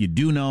don't know. If you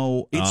do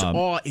know. It's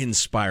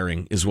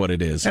awe-inspiring is what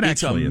it is.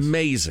 It's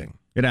amazing.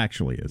 It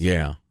actually is.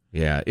 Yeah.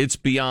 Yeah. It's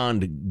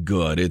beyond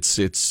good.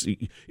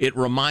 It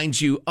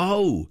reminds you,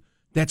 oh,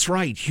 that's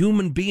right.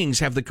 Human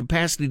beings have the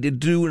capacity to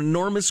do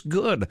enormous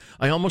good.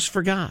 I almost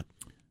forgot.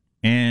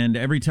 And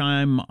every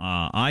time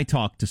I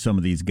talk to some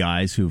of these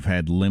guys who've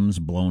had limbs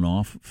blown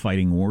off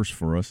fighting wars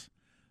for us,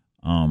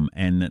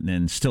 and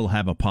then still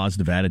have a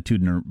positive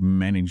attitude and are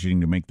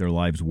managing to make their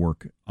lives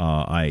work,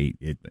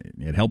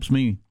 it helps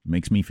me,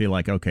 makes me feel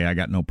like, okay, I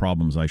got no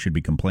problems I should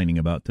be complaining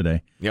about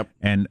today. Yep.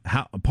 And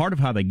part of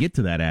how they get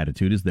to that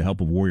attitude is the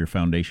help of Warrior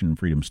Foundation and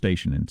Freedom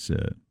Station.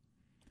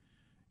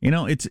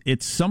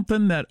 It's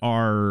something that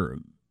our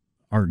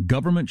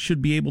government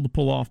should be able to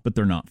pull off, but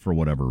they're not for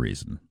whatever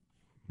reason.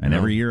 And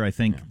every year, I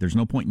think there's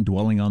no point in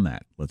dwelling on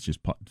that. Let's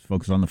just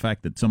focus on the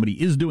fact that somebody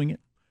is doing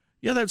it.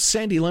 Yeah, that's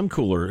Sandy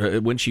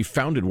Lemcooler. When she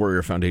founded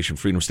Warrior Foundation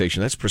Freedom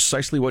Station, that's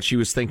precisely what she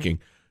was thinking.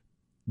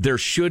 There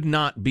should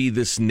not be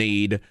this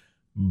need,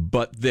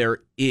 but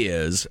there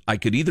is. I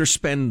could either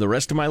spend the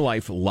rest of my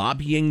life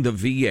lobbying the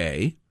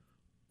VA,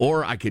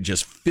 or I could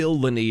just fill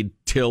the need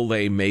till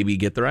they maybe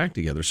get their act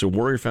together. So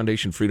Warrior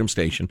Foundation Freedom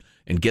Station,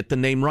 and get the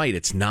name right.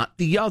 It's not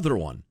the other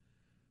one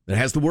that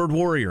has the word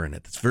warrior in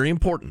it. That's very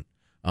important.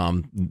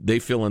 They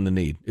fill in the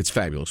need. It's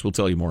fabulous. We'll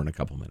tell you more in a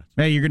couple minutes.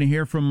 Hey, you're going to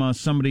hear from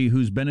somebody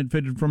who's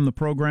benefited from the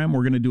program.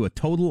 We're going to do a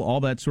total, all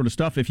that sort of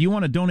stuff. If you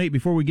want to donate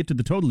before we get to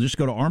the total, just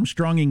go to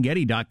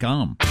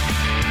ArmstrongandGetty.com.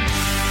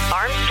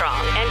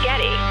 Armstrong and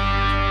Getty.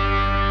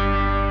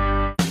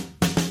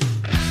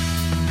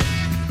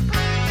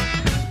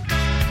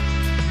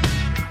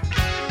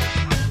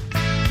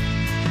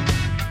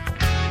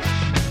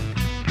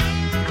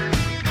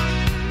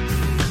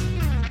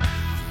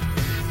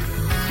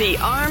 The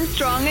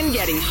Armstrong and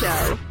Getty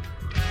Show.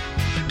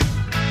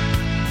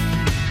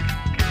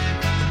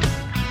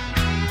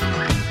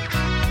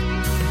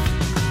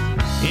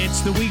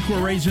 It's the week we're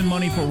raising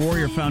money for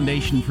Warrior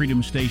Foundation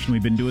Freedom Station.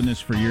 We've been doing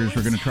this for years.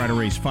 We're going to try to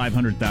raise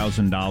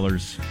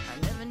 $500,000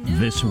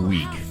 this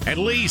week. At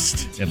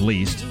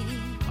least.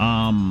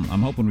 I'm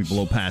hoping we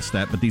blow past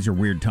that, but these are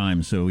weird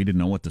times, so we didn't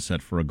know what to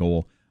set for a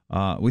goal.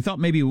 We thought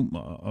maybe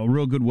a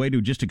real good way to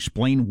just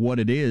explain what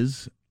it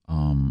is,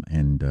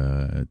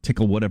 and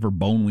tickle whatever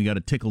bone we got to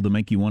tickle to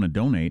make you want to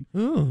donate.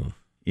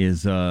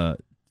 Is talking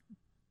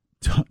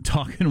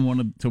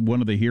to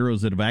one of the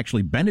heroes that have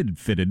actually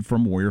benefited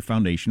from Warrior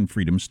Foundation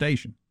Freedom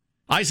Station.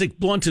 Isaac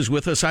Blunt is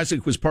with us.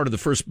 Isaac was part of the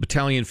 1st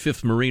Battalion,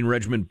 5th Marine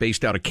Regiment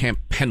based out of Camp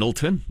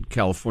Pendleton,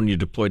 California,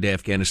 deployed to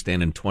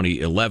Afghanistan in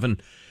 2011.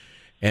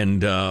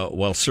 And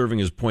while serving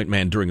as point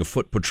man during a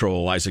foot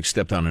patrol, Isaac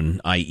stepped on an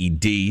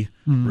IED,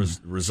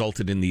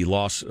 resulted in the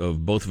loss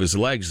of both of his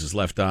legs, his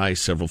left eye,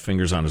 several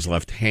fingers on his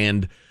left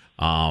hand.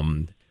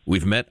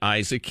 We've met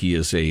Isaac. He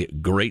is a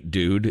great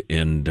dude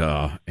and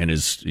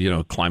is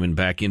climbing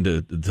back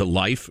into the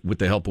life with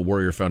the help of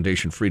Warrior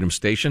Foundation Freedom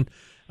Station.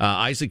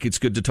 Isaac, it's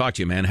good to talk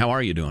to you, man. How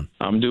are you doing?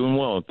 I'm doing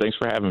well. Thanks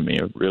for having me.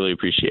 I really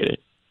appreciate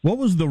it. What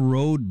was the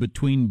road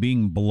between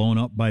being blown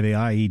up by the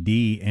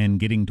IED and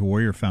getting to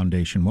Warrior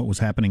Foundation? What was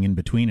happening in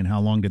between, and how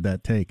long did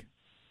that take?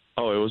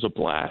 Oh, it was a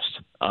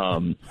blast.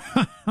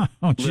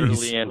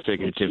 Literally and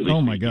figuratively. Oh,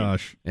 my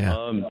gosh.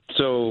 Yeah.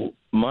 So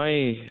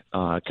my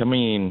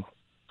coming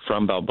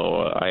from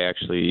Balboa, I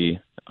actually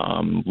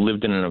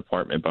lived in an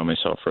apartment by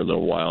myself for a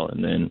little while,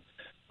 and then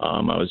I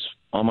was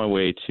on my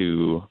way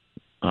to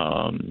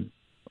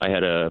I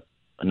had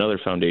another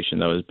foundation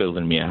that was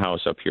building me a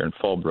house up here in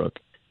Fallbrook.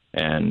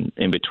 And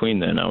in between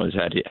then, I was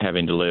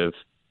having to live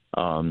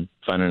find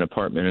an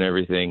apartment and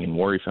everything. And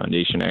Warrior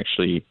Foundation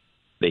actually,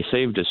 they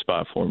saved a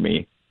spot for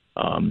me,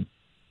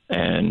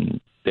 and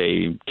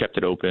they kept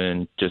it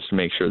open just to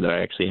make sure that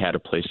I actually had a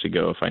place to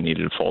go if I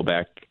needed to fall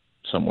back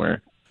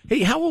somewhere.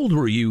 Hey, how old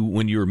were you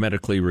when you were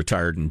medically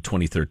retired in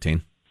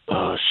 2013?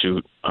 Oh,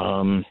 shoot.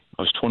 I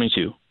was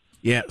 22.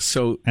 Yeah,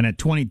 so... And at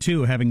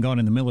 22, having gone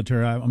in the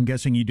military, I'm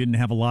guessing you didn't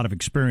have a lot of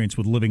experience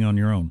with living on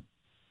your own.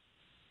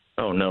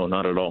 Oh, no,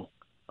 not at all.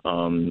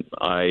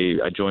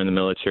 I joined the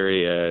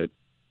military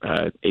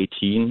at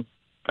 18,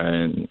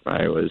 and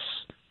by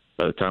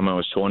the time I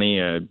was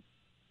 20, I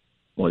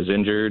was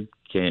injured,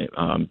 had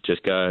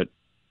just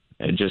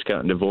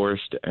gotten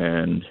divorced,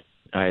 and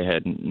I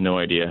had no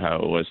idea how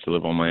it was to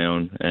live on my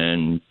own,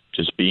 and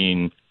just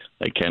being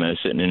like kind of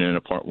sitting in an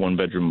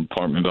one-bedroom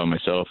apartment by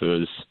myself, I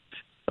was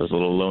a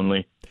little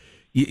lonely.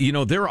 You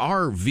know, there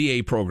are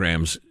VA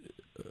programs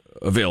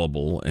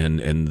available,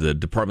 and the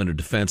Department of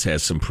Defense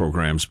has some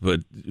programs,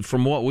 but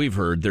from what we've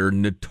heard, they're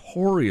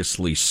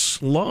notoriously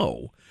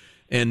slow.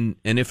 And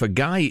if a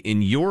guy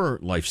in your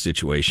life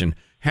situation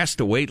has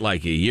to wait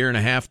like a year and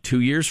a half, 2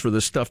 years for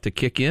this stuff to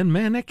kick in,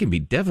 man, that can be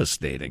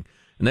devastating.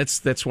 And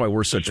that's why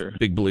we're such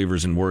big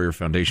believers in Warrior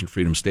Foundation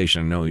Freedom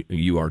Station. I know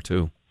you are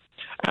too.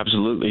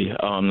 Absolutely.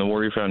 The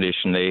Warrior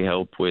Foundation, they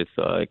help with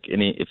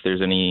if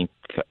there's any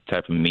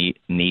type of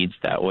needs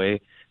that way.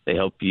 They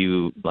help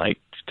you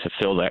to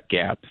fill that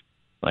gap,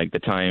 like the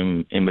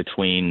time in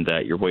between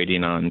that you're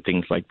waiting on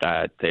things like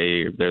that.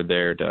 They're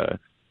there to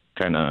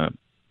kind of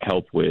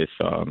help with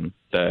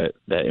that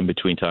in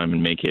between time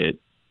and make it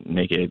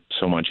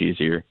so much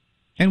easier.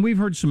 And we've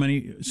heard so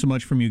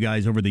much from you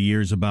guys over the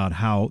years about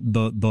how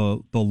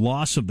the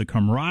loss of the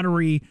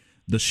camaraderie,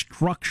 the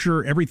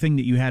structure, everything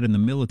that you had in the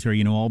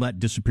military, all that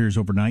disappears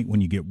overnight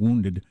when you get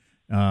wounded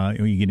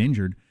or you get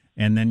injured,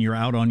 and then you're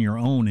out on your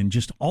own, and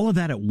just all of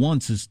that at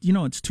once is,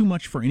 it's too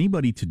much for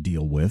anybody to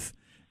deal with.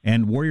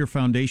 And Warrior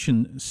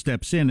Foundation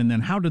steps in, and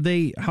then how do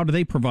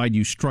they provide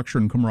you structure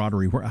and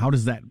camaraderie? How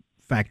does that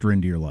factor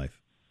into your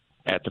life?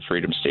 At the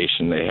Freedom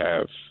Station, they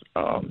have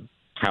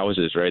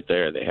houses right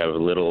there. They have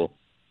little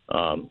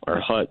or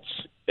huts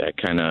that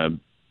kind of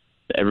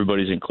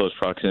everybody's in close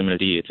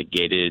proximity. It's a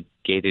gated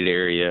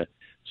area,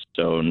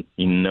 so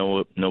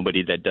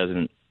nobody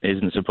that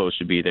isn't supposed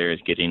to be there is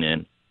getting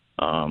in.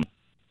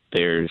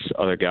 There's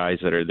other guys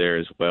that are there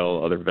as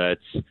well, other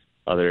vets,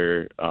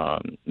 other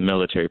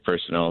military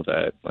personnel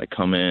that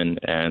come in,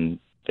 and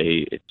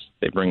they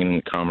bring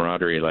in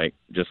camaraderie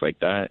just like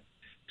that,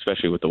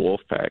 especially with the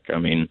Wolfpack. I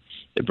mean,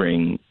 they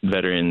bring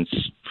veterans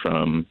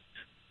from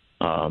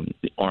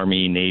the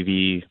Army,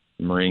 Navy,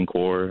 Marine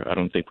Corps. I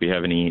don't think we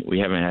haven't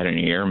had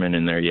any airmen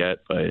in there yet,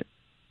 but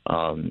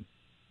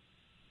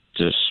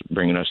just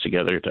bringing us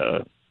together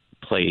to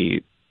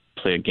play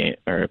a game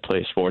or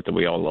play a sport that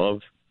we all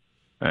love.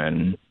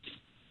 And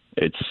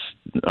it's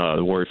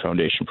the Warrior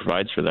Foundation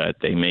provides for that.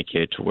 They make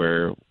it to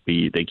where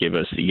they give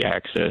us the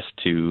access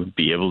to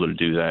be able to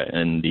do that,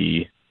 and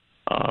the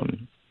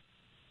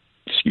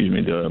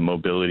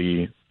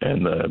mobility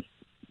and the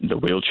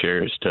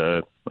wheelchairs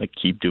to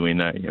keep doing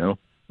that,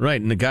 Right,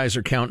 and the guys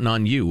are counting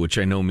on you, which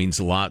I know means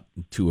a lot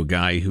to a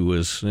guy who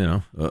is,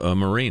 a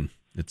Marine.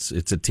 It's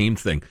a team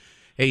thing.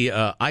 Hey,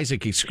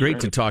 Isaac, it's great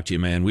to talk to you,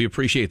 man. We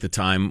appreciate the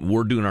time.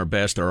 We're doing our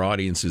best. Our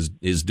audience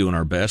is doing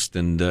our best,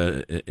 and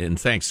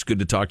thanks. It's good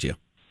to talk to you.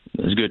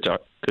 It was good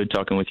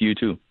talking with you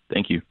too.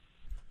 Thank you.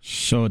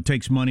 So it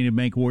takes money to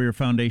make Warrior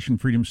Foundation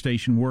Freedom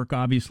Station work.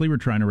 Obviously, we're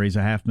trying to raise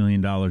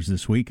 $500,000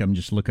 this week. I'm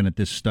just looking at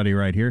this study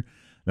right here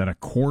that a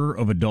quarter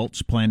of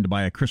adults plan to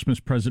buy a Christmas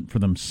present for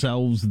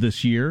themselves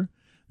this year.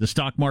 The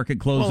stock market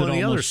closed at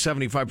almost... the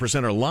other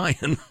 75% are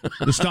lying.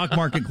 The stock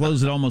market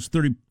closed at almost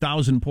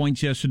 30,000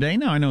 points yesterday.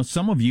 Now, I know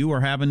some of you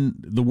are having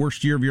the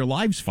worst year of your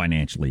lives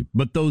financially,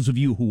 but those of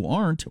you who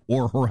aren't,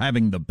 or who are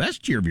having the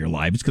best year of your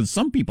lives, because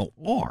some people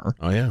are...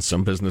 Oh, yeah,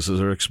 some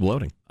businesses are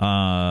exploding.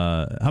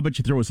 How about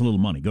you throw us a little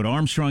money? Go to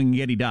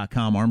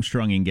ArmstrongandGetty.com,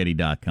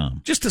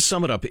 ArmstrongandGetty.com. Just to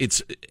sum it up,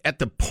 it's at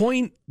the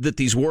point that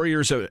these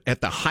warriors are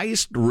at the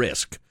highest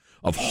risk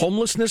of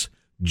homelessness,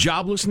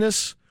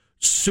 joblessness,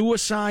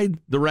 suicide,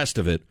 the rest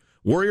of it.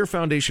 Warrior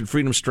Foundation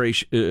Freedom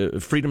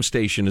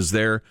Station is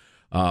there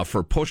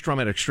for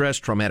post-traumatic stress,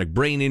 traumatic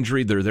brain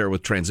injury. They're there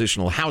with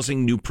transitional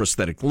housing, new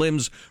prosthetic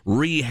limbs,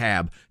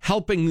 rehab,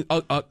 helping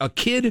a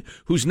kid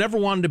who's never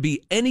wanted to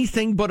be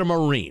anything but a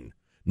Marine.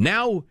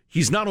 Now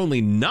he's not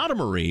only not a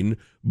Marine,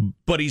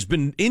 but he's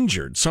been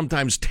injured,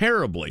 sometimes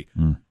terribly.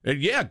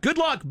 Yeah, good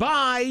luck,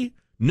 bye.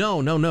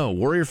 No.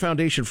 Warrior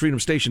Foundation Freedom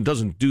Station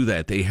doesn't do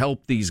that. They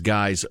help these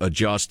guys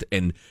adjust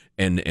and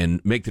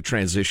make the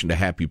transition to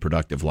happy,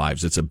 productive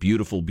lives. It's a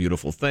beautiful,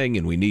 beautiful thing,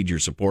 and we need your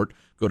support.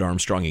 Go to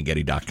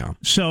ArmstrongandGetty.com.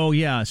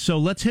 So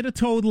let's hit a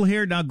total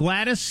here. Now,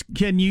 Gladys,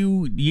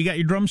 you got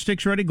your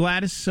drumsticks ready?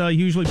 Gladys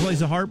usually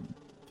plays the harp.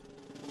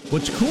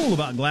 What's cool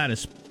about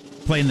Gladys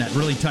playing that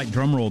really tight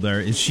drum roll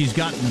there is she's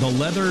got the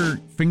leather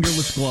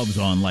fingerless gloves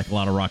on like a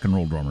lot of rock and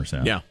roll drummers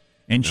have. Yeah.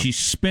 And she's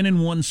spinning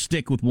one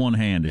stick with one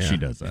hand as she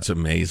does that. It's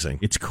amazing.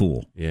 It's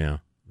cool. Yeah.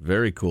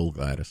 Very cool,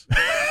 Gladys.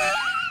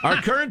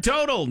 Our current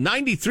total,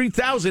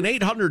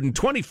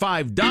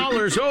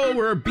 $93,825. Oh,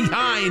 we're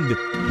behind.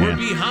 We're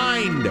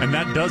behind. And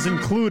that does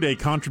include a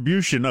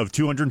contribution of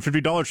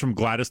 $250 from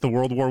Gladys, the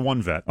World War I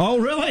vet. Oh,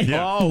 really?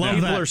 Yeah. Oh,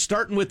 people are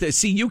starting with this.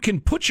 See, you can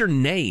put your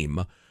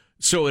name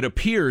so it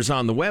appears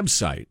on the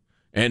website.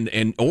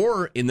 And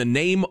or in the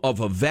name of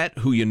a vet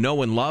who you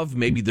know and love,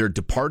 maybe they're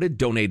departed,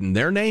 donate in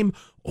their name,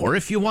 or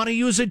if you want to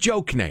use a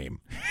joke name.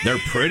 They're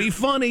pretty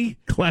funny.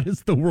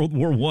 Gladys, the World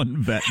War I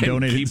vet,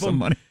 donated some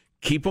money.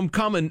 Keep them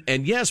coming.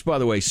 And yes, by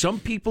the way, some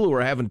people who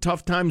are having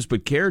tough times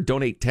but care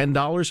donate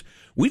 $10.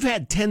 We've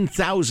had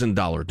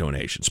 $10,000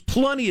 donations,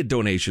 plenty of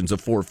donations of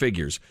 4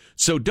 figures.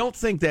 So don't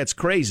think that's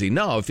crazy.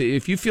 No,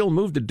 if you feel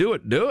moved to do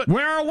it, do it.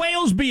 Where our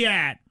whales be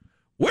at?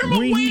 Where my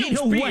we need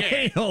whales a be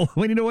whale.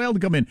 We need a whale to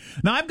come in.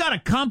 Now, I've got a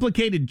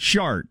complicated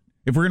chart.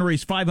 If we're going to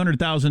raise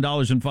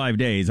 $500,000 in 5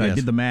 days, I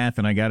did the math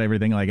and I got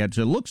everything like that.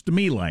 So it looks to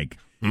me like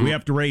we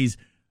have to raise,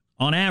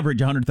 on average,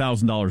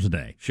 $100,000 a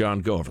day. Sean,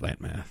 go over that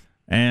math.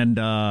 And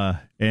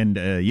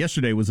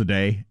yesterday was a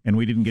day, and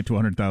we didn't get to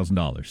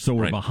 $100,000. So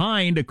we're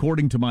behind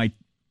according to my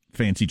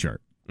fancy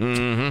chart.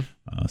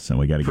 Mm-hmm. So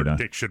we got to get on.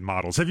 Prediction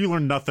models. Have you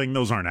learned nothing?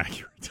 Those aren't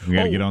accurate. We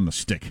got to get on the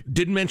stick.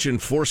 Didn't mention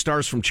 4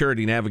 stars from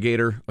Charity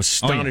Navigator.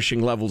 Astonishing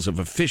levels of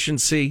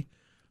efficiency.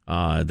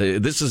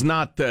 This is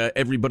not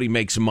everybody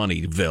makes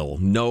moneyville.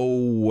 No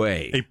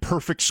way. A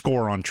perfect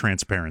score on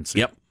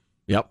transparency.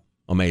 Yep.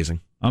 Amazing.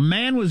 A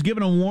man was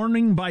given a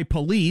warning by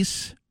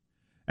police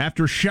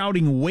after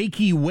shouting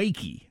 "wakey,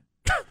 wakey."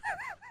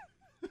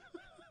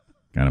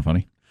 Kind of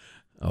funny.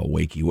 A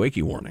wakey,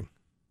 wakey warning.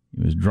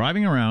 He was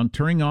driving around,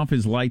 turning off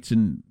his lights,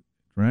 and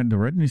the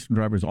Red Nissan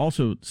driver is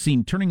also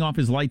seen turning off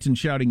his lights and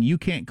shouting, "You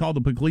can't call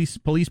the police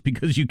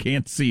because you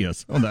can't see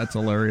us." Oh, that's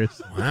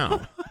hilarious.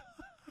 Wow.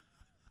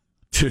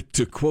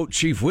 To quote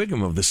Chief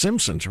Wiggum of The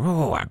Simpsons,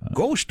 a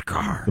ghost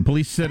car. The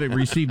police said it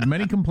received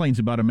many complaints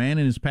about a man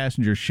and his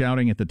passengers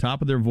shouting at the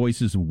top of their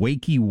voices,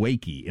 "Wakey,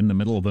 wakey," in the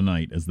middle of the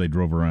night as they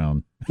drove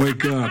around.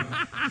 Wake up.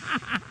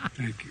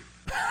 Thank you.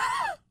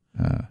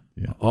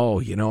 Yeah.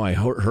 Oh, I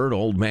heard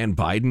old man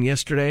Biden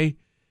yesterday.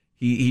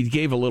 He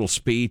gave a little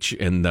speech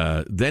and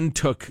then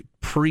took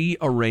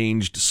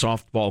pre-arranged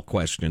softball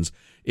questions.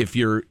 If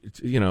you're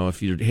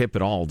hip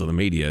at all to the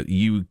media,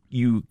 you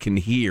can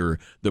hear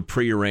the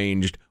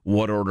pre-arranged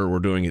what order we're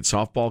doing it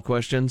softball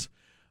questions.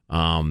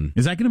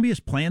 Is that going to be his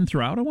plan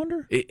throughout, I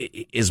wonder?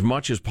 As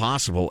much as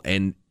possible.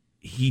 And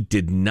he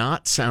did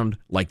not sound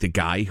like the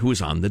guy who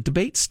was on the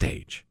debate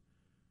stage.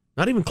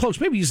 Not even close.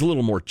 Maybe he's a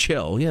little more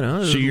chill,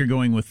 So you're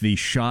going with the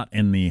shot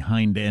and the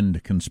hind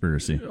end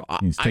conspiracy.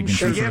 He's taking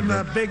Give him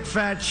a big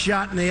fat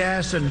shot in the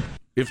ass and...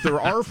 If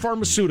there are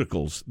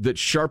pharmaceuticals that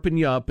sharpen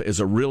you up as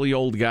a really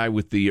old guy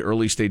with the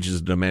early stages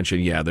of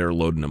dementia, they're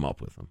loading them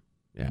up with them.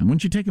 Yeah.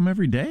 Wouldn't you take them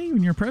every day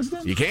when you're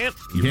president? You can't.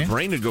 Your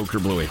brain would go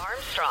kerblooey.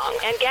 Armstrong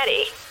and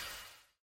Getty.